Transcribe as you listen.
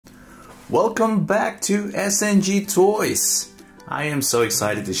Welcome back to SNG Toys. I am so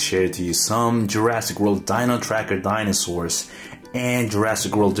excited to share to you some Jurassic World Dino Tracker dinosaurs and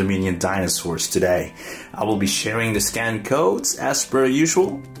Jurassic World Dominion dinosaurs today. I will be sharing the scan codes as per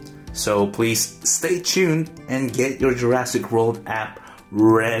usual, so please stay tuned and get your Jurassic World app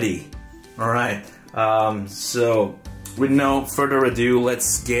ready. Alright, so with no further ado,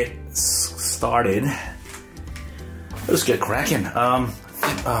 let's get started. Let's get cracking.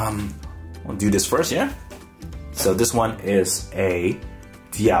 We'll do this first, yeah? So this one is a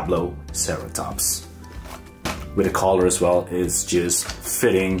Diablo Ceratops. With a collar as well, is just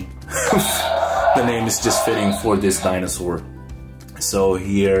fitting. The name is just fitting for this dinosaur. So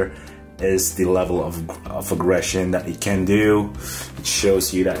here is the level of aggression that it can do. It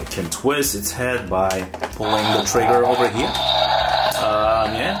shows you that it can twist its head by pulling the trigger over here.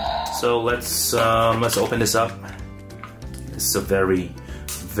 Yeah. So let's open this up. It's a very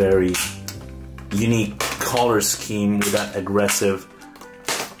unique color scheme with that aggressive,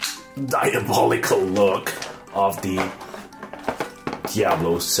 diabolical look of the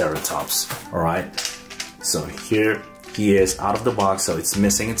Diablo Ceratops. Alright, so here he is out of the box, so it's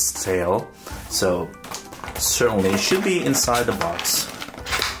missing its tail, so certainly it should be inside the box.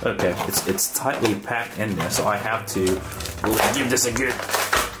 Okay, it's tightly packed in there, so I have to really give this a good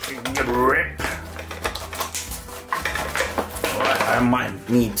rip. Alright, I might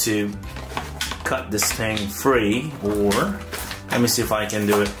need to cut this thing free, or let me see if I can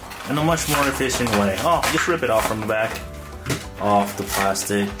do it in a much more efficient way. Oh, just rip it off from the back, off the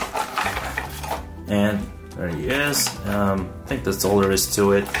plastic, and there he is. I think that's all there is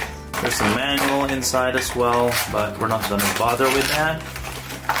to it. There's a manual inside as well, but we're not gonna bother with that.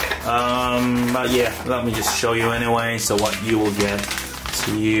 But yeah, let me just show you anyway. So what you will get,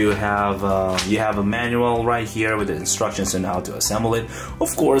 so you have a manual right here with the instructions on how to assemble it.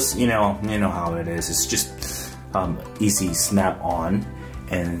 Of course, you know how it is. It's just easy snap on,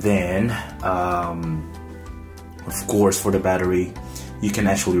 and then of course for the battery, you can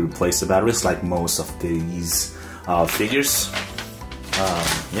actually replace the batteries like most of these figures.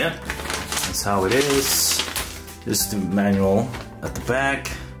 Yeah, that's how it is. This is the manual at the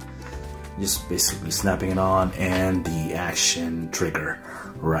back. Just basically snapping it on, and the action trigger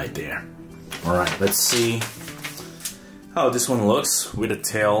right there. Alright, let's see how this one looks with the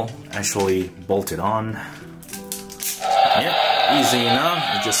tail actually bolted on. Yep, easy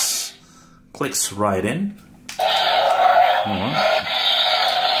enough. It just clicks right in. Let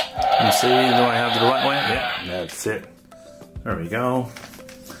me see, do I have the right way? Yeah, that's it. There we go.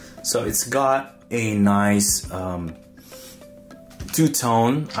 So it's got a nice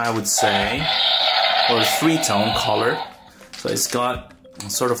two-tone, I would say, or three-tone color. So it's got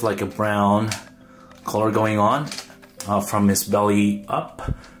sort of like a brown color going on from his belly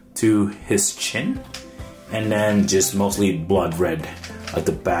up to his chin, and then just mostly blood red at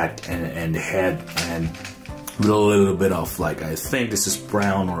the back and the head, and with a little bit of, like, I think this is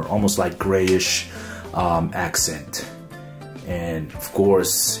brown or almost like grayish accent. And of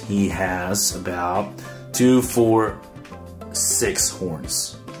course he has about 2, 4, 6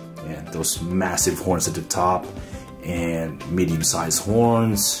 horns. Yeah, those massive horns at the top, and medium-sized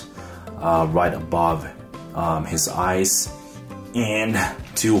horns right above his eyes, and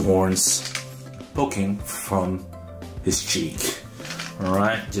 2 horns poking from his cheek.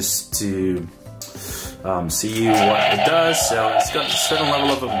 Alright, just to see what it does. So it's got a certain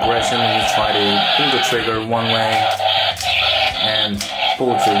level of aggression when you try to pull the trigger one way and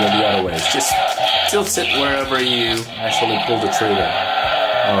pull the trigger the other way. It's just tilts it wherever you actually pull the trigger.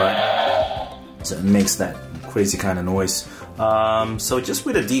 Alright, so it makes that crazy kind of noise. So just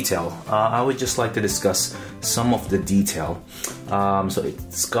with the detail, I would just like to discuss some of the detail. So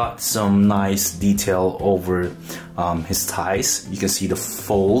it's got some nice detail over his thighs. You can see the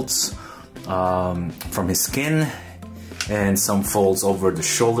folds from his skin, and some folds over the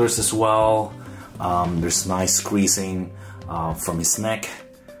shoulders as well. There's nice creasing from his neck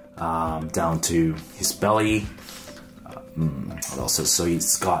down to his belly. Also, so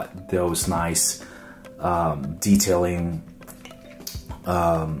he's got those nice detailing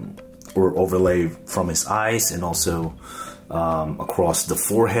or overlay from his eyes, and also across the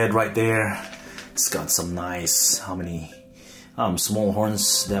forehead right there. It's got some nice, how many small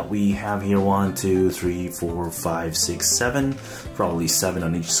horns that we have here? 1, 2, 3, 4, 5, 6, 7, probably 7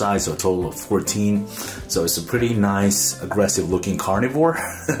 on each side, so a total of 14. So it's a pretty nice, aggressive looking carnivore.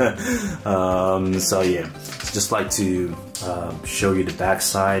 So yeah, just like to show you the back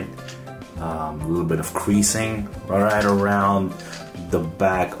side. A little bit of creasing right around the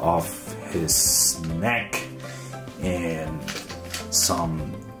back of his neck, and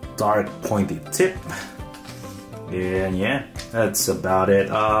some dark pointy tip. And yeah, that's about it.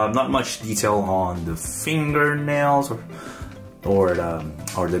 Not much detail on the fingernails or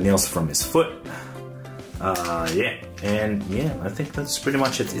the nails from his foot. Yeah, and yeah, I think that's pretty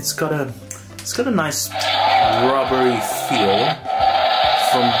much it. It's got a nice rubbery feel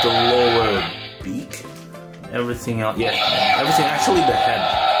from the lower beak. Everything else, yeah, everything. Actually, the head,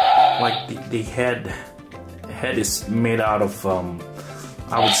 like the head is made out of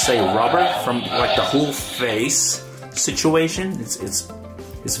I would say rubber. From like the whole face situation, it's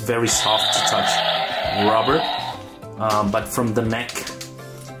very soft to touch rubber. But from the neck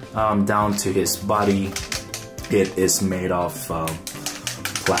down to his body, it is made of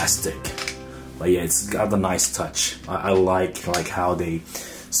plastic. But yeah, it's got a nice touch. I like how they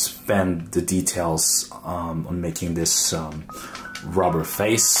spend the details on making this rubber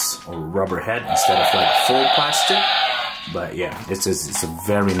face or rubber head instead of like full plastic. But yeah, it's a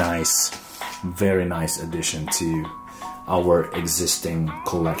very nice addition to our existing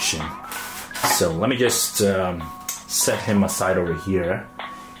collection. So let me just set him aside over here,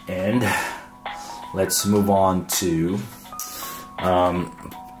 and let's move on to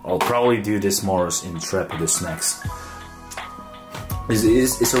I'll probably do this Morus intrepidus next.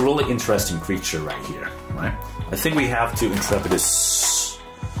 It's a really interesting creature right here, right? I think we have two intrepidus,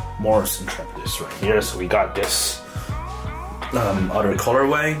 Morus intrepidus right here. So we got this other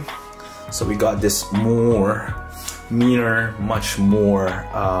colorway. So we got this meaner, much more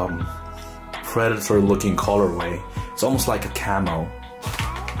predator looking colorway. It's almost like a camo.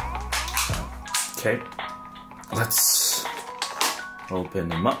 Okay, let's open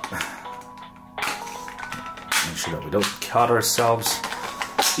them up. Make sure that we don't cut ourselves.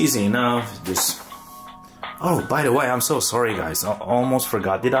 Easy enough. Just, oh, by the way, I'm so sorry guys, I almost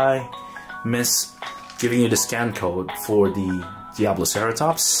forgot. Did I miss giving you the scan code for the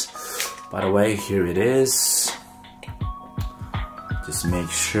Diabloceratops? By the way, here it is. Just make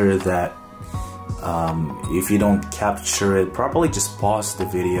sure that if you don't capture it properly, just pause the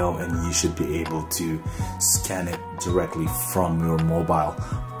video and you should be able to scan it directly from your mobile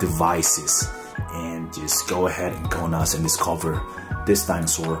devices, and just go ahead and go nuts and discover this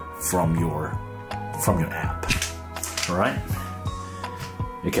dinosaur from your app. All right.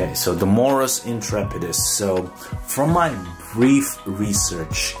 Okay, so the Morus intrepidus. So from my brief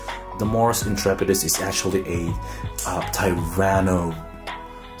research, the Morus intrepidus is actually a tyrannosaur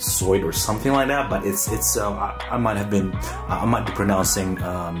or something like that, but it's I might be pronouncing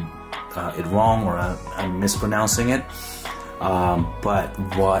it wrong, or I'm mispronouncing it. But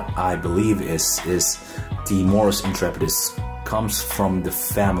what I believe is the Morus intrepidus comes from the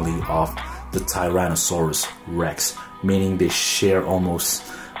family of the Tyrannosaurus Rex, meaning they share almost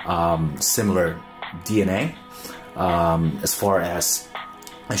similar DNA as far as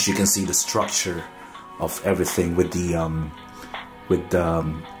you can see the structure of everything with the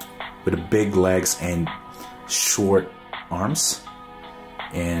big legs and short arms,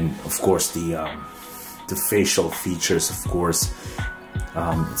 and of course the facial features, of course.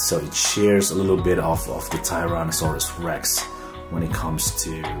 So it shares a little bit of the Tyrannosaurus Rex when it comes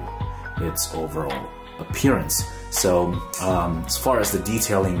to its overall appearance. So as far as the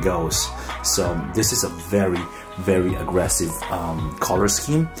detailing goes, so this is a very aggressive color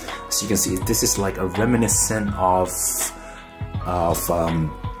scheme. As you can see, this is like a reminiscent of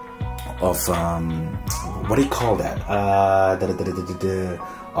what do you call that?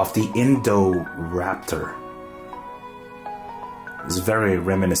 Of the Indoraptor. It's very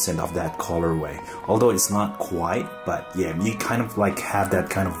reminiscent of that colorway, although it's not quite. But yeah, you kind of like have that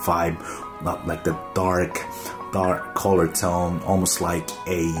kind of vibe, not like the dark color tone, almost like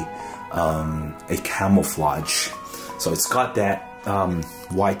a camouflage. So it's got that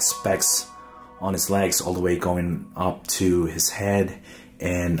white specks on his legs all the way going up to his head,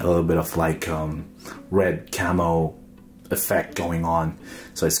 and a little bit of like red camo effect going on.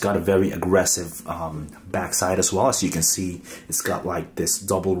 So it's got a very aggressive backside as well. As you can see, it's got like this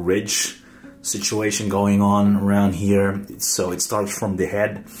double ridge situation going on around here. So it starts from the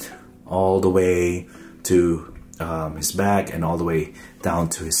head all the way to his back and all the way down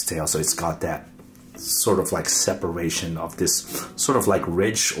to his tail. So it's got that sort of like separation of this sort of like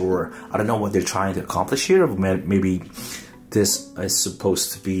ridge, or I don't know what they're trying to accomplish here. Maybe this is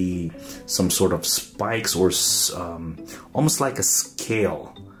supposed to be some sort of spikes, or almost like a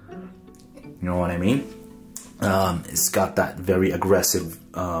scale. You know what I mean? It's got that very aggressive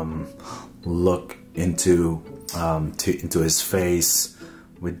look into his face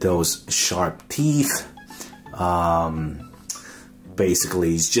with those sharp teeth.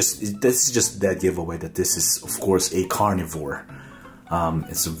 Basically, this is just that giveaway that this is, of course, a carnivore.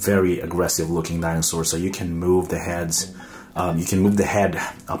 It's a very aggressive looking dinosaur, so you can move the heads. You can move the head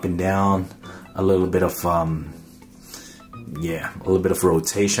up and down, a little bit of yeah, a little bit of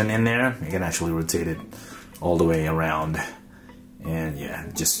rotation in there. You can actually rotate it all the way around, and yeah,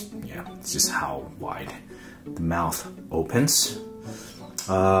 it's just how wide the mouth opens.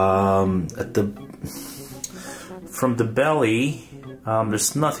 From the belly,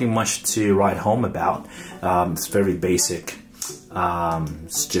 there's nothing much to write home about. It's very basic.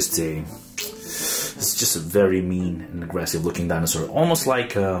 It's just a very mean and aggressive looking dinosaur, almost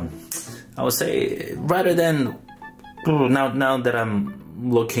like I would say, rather than now that I'm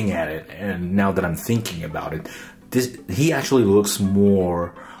looking at it and now that I'm thinking about it, he actually looks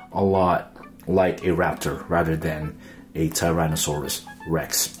a lot like a raptor rather than a Tyrannosaurus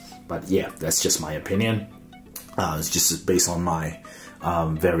Rex. But yeah, that's just my opinion. It's just based on my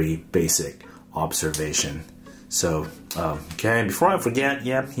very basic observation. So okay, before I forget,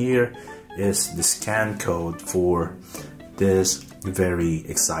 yeah, here is the scan code for this very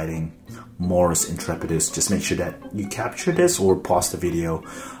exciting Morus intrepidus. Just make sure that you capture this or pause the video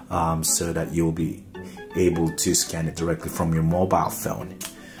so that you'll be able to scan it directly from your mobile phone.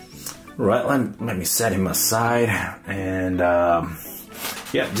 Right, let me set him aside, and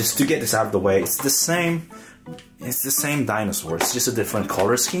yeah, just to get this out of the way, it's the same dinosaur, it's just a different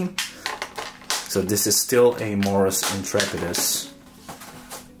color scheme. So this is still a Morus intrepidus.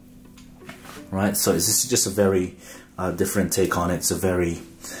 Right, so this is just a very different take on it. It's a very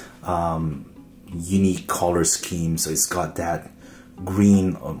unique color scheme. So it's got that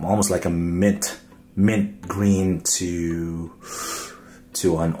green, almost like a mint green to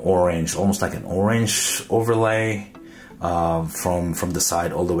an orange, almost like an orange overlay from the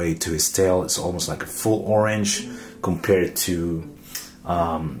side all the way to his tail. It's almost like a full orange compared to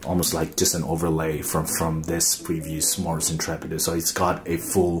almost like just an overlay from this previous Morus intrepidus. So it's got a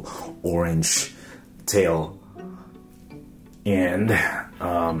full orange tail, and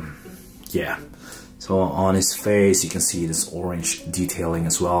yeah, so on his face you can see this orange detailing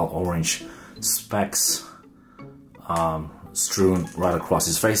as well, orange specks strewn right across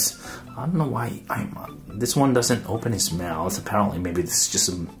his face. I don't know why this one doesn't open his mouth. Apparently maybe this is just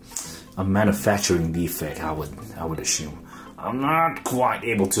a manufacturing defect, I would assume. I'm not quite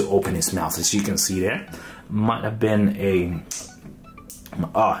able to open his mouth, as you can see there. Might have been a...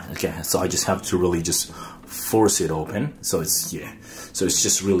 okay, so I just have to really just force it open. So it's, yeah, so it's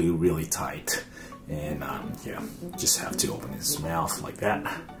just really tight. And yeah, just have to open his mouth like that.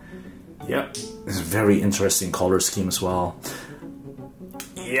 Yep, it's a very interesting color scheme as well.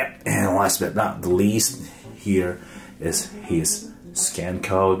 Yeah, and last but not the least, here is his scan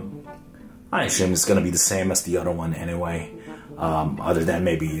code. I assume it's gonna be the same as the other one anyway. Other than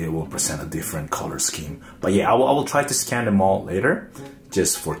maybe it will present a different color scheme. But yeah, I will try to scan them all later,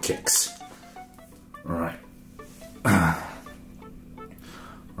 just for kicks. Alright.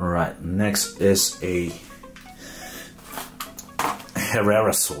 Alright, next is a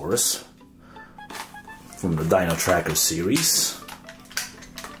Herrerasaurus from the Dino Tracker series.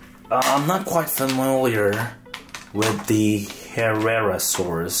 I'm not quite familiar with the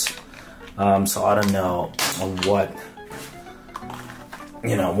Herrerasaurus, so I don't know what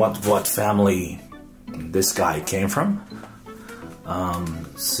family this guy came from.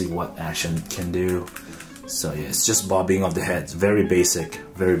 See what action it can do. So yeah, it's just bobbing of the head. It's very basic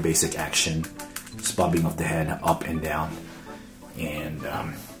action. Just bobbing of the head up and down, and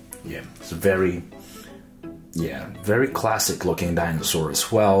yeah, it's a very classic looking dinosaur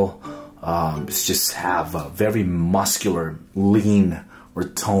as well. It's just have a very muscular, lean or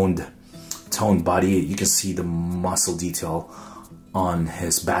toned body. You can see the muscle detail on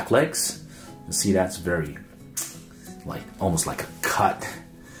his back legs. You see that's very almost like a cut.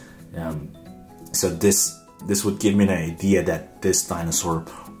 So this would give me an idea that this dinosaur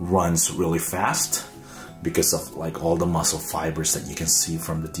runs really fast because of like all the muscle fibers that you can see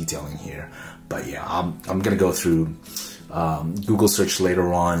from the detailing here. But yeah, I'm gonna go through Google search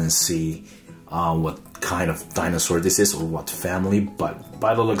later on and see what kind of dinosaur this is or what family, but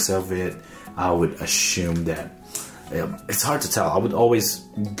by the looks of it, I would assume that it's hard to tell. I would always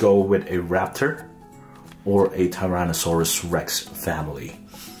go with a raptor or a Tyrannosaurus Rex family.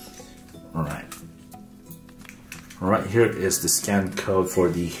 Alright, here is the scan code for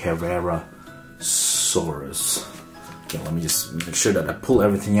the Herrerasaurus. Okay, let me just make sure that I pull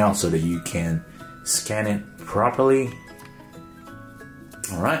everything out so that you can scan it properly.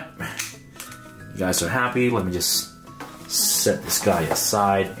 Alright, you guys are happy. Let me just set this guy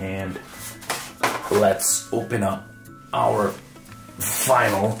aside and let's open up our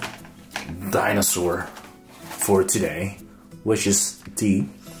final dinosaur for today, which is the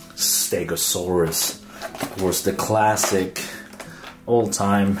Stegosaurus. Of course, the classic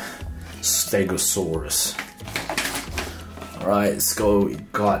old-time Stegosaurus. Alright, let's go. We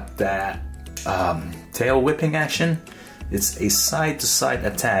got that tail whipping action. It's a side-to-side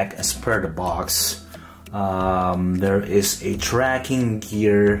attack as per the box. There is a tracking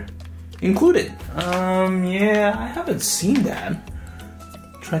gear included. Yeah, I haven't seen that.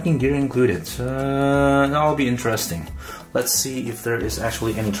 Tracking gear included. That'll be interesting. Let's see if there is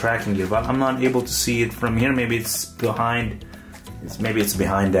actually any tracking gear, but I'm not able to see it from here. Maybe it's behind. Maybe it's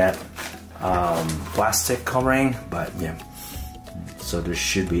behind that plastic covering. But yeah, so there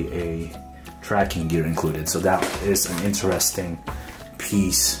should be a tracking gear included. So that is an interesting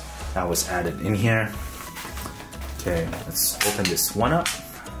piece that was added in here. Okay, let's open this one up.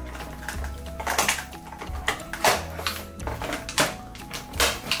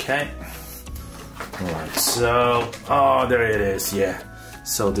 Okay. Alright, so, oh, there it is, yeah.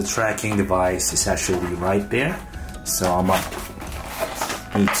 So the tracking device is actually right there. So I'm gonna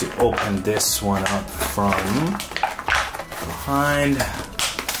need to open this one up from behind.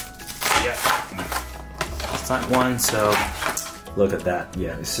 Yeah, it's that one. So look at that.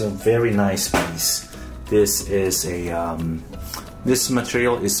 Yeah, it's a very nice piece. This is a this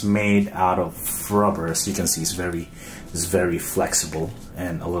material is made out of rubber. As you can see, it's very flexible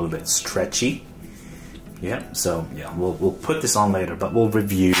and a little bit stretchy. Yeah, so yeah, we'll put this on later, but we'll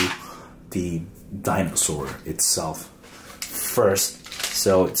review the dinosaur itself first.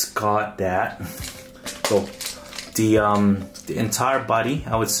 So it's got that. So the entire body,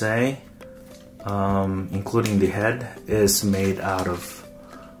 I would say, including the head, is made out of.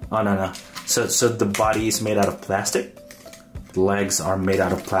 Oh no. So the body is made out of plastic. The legs are made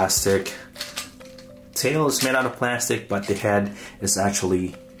out of plastic. Tail is made out of plastic, but the head is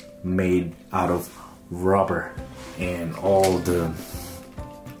actually made out of rubber, and all the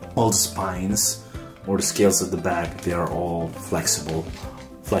spines or the scales at the back, they are all flexible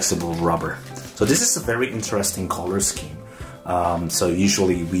rubber. So this is a very interesting color scheme. So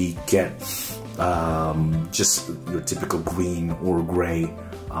usually we get just your typical green or gray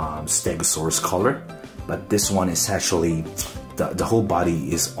Stegosaurus color, but this one is actually the whole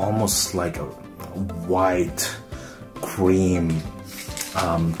body is almost like a white cream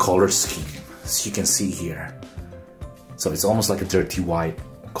color scheme, as you can see here. So it's almost like a dirty white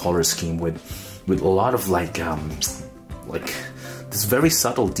color scheme with a lot of like this very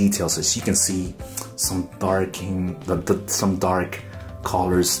subtle details. As you can see, some dark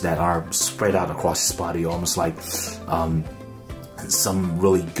colors that are spread out across his body, almost like some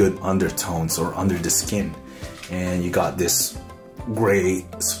really good undertones or under the skin. And you got this gray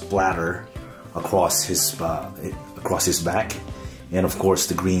splatter across his back, and of course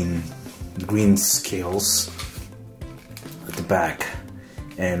the green scales at the back,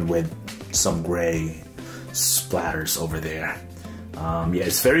 and with some gray splatters over there. Yeah,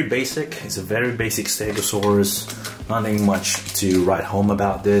 it's very basic. It's a very basic Stegosaurus. Nothing much to write home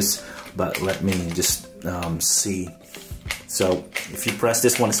about this, but let me just see. So if you press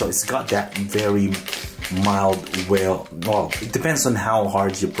this one, so it's got that very mild well, it depends on how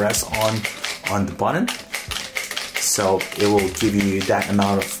hard you press on the button. So it will give you that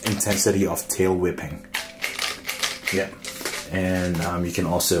amount of intensity of tail whipping. Yeah. And you can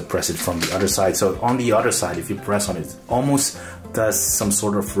also press it from the other side. So on the other side, if you press on it, it almost does some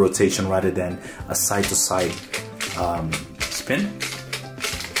sort of rotation rather than a side-to-side spin.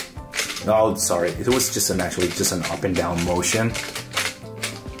 Oh, sorry, it was just actually an up and down motion,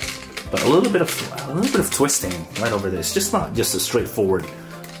 but a little bit of twisting right over this. Just not just a straightforward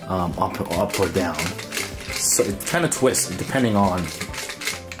up or down. So it kind of twists depending on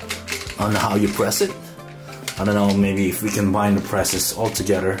how you press it. I don't know, maybe if we combine the presses all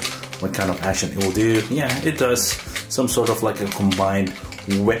together, what kind of action it will do. Yeah, it does some sort of like a combined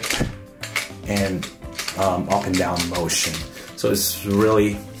whip and up and down motion. So it's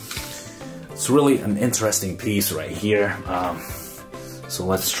really an interesting piece right here. So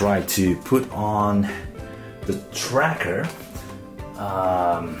let's try to put on the tracker.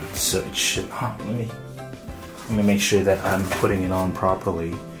 So it should, let me make sure that I'm putting it on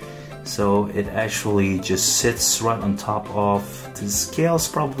properly. So it actually just sits right on top of the scales.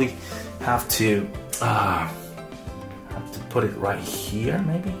 Probably have to put it right here,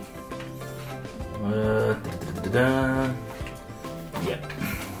 maybe. Yep.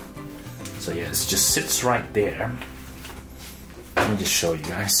 So yeah, it just sits right there. Let me just show you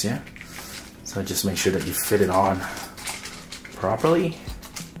guys, yeah. So just make sure that you fit it on properly,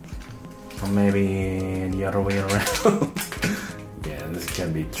 or maybe the other way around. Yeah, this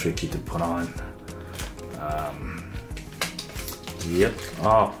can be tricky to put on. Yep.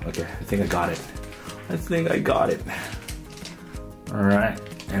 Oh, okay. I think I got it. I think I got it. Alright.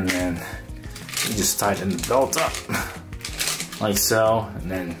 And then you just tighten the belt up. Like so. And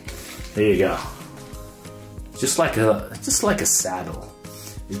then there you go. Just like a saddle.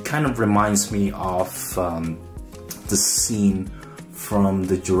 It kind of reminds me of the scene from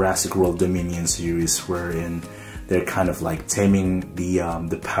the Jurassic World Dominion series, wherein they're kind of like taming the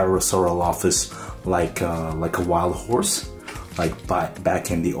Parasaurolophus like a wild horse, like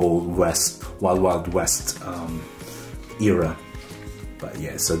back in the old West, Wild West era. But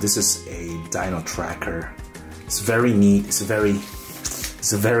yeah, so this is a dino tracker. It's very neat. It's a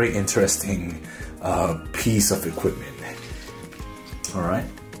very interesting piece of equipment. All right.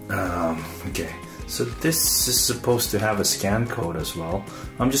 Okay. So this is supposed to have a scan code as well.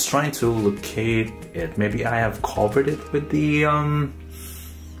 I'm just trying to locate it. Maybe I have covered it with the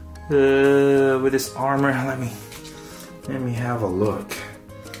with this armor. Let me have a look.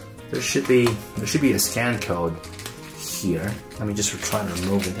 There should be a scan code here. Let me just try to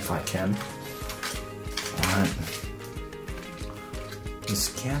remove it if I can. Alright. The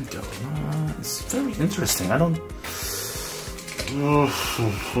scan code. It's very interesting. I don't.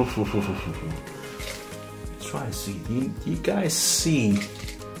 Try to see. Do you guys see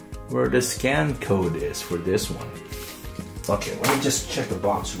where the scan code is for this one? Okay, let me just check the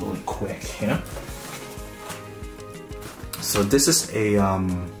box really quick. Yeah. So this is a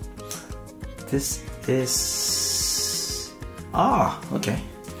this is okay.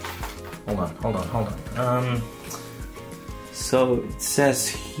 Hold on. So it says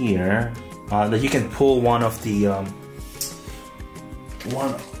here that you can pull one of the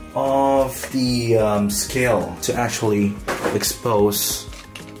scale to actually expose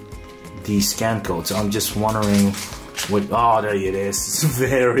the scan code. So I'm just wondering what. Oh, there it is. It's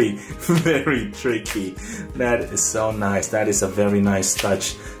very, very tricky. That is so nice. That is a very nice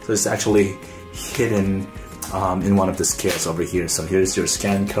touch. So it's actually hidden in one of the scales over here. So here's your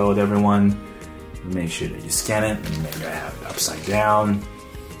scan code, everyone. Make sure that you scan it, and maybe I have it upside down,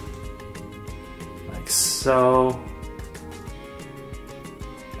 like so.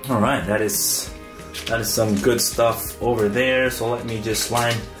 Alright, that is some good stuff over there. So let me just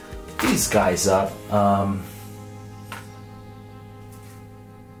line these guys up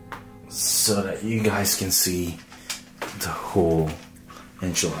so that you guys can see the whole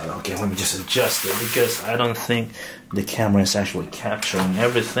enchilada. Okay, let me just adjust it because I don't think the camera is actually capturing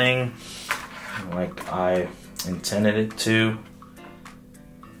everything like I intended it to.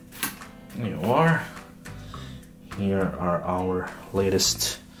 Here you are. Here are our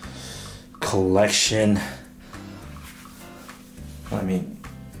latest collection. Let me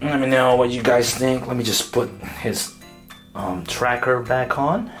know what you guys think. Let me just put his tracker back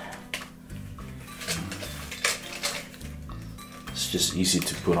on. It's just easy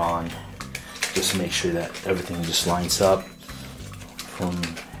to put on. Just make sure that everything just lines up from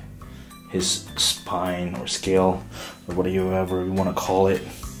his spine or scale or whatever you want to call it.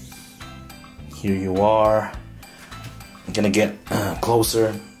 Here you are. I'm gonna get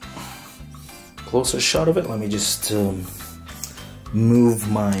closer shot of it. Let me just move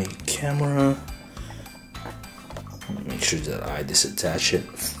my camera. Let me make sure that I disattach it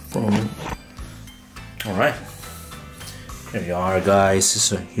from. Alright, here you are, guys.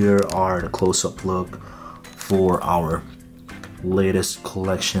 So here are the close-up look for our latest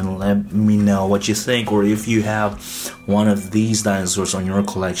collection. Let me know what you think, or if you have one of these dinosaurs on your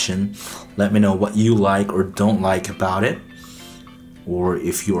collection, let me know what you like or don't like about it, or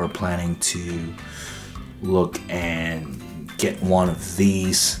if you are planning to look and get one of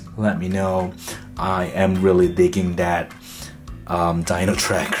these, let me know. I am really digging that dino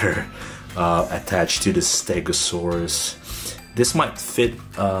tracker attached to the Stegosaurus. This might fit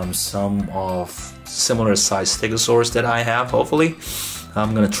some of similar size Stegosaurus that I have, hopefully.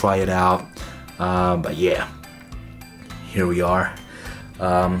 I'm gonna try it out. But yeah, here we are.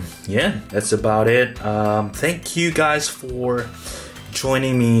 Yeah, that's about it. Thank you guys for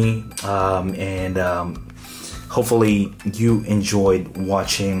joining me, and hopefully you enjoyed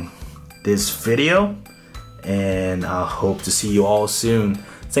watching this video, and I hope to see you all soon.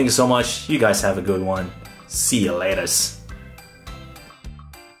 Thank you so much. You guys have a good one. See you later.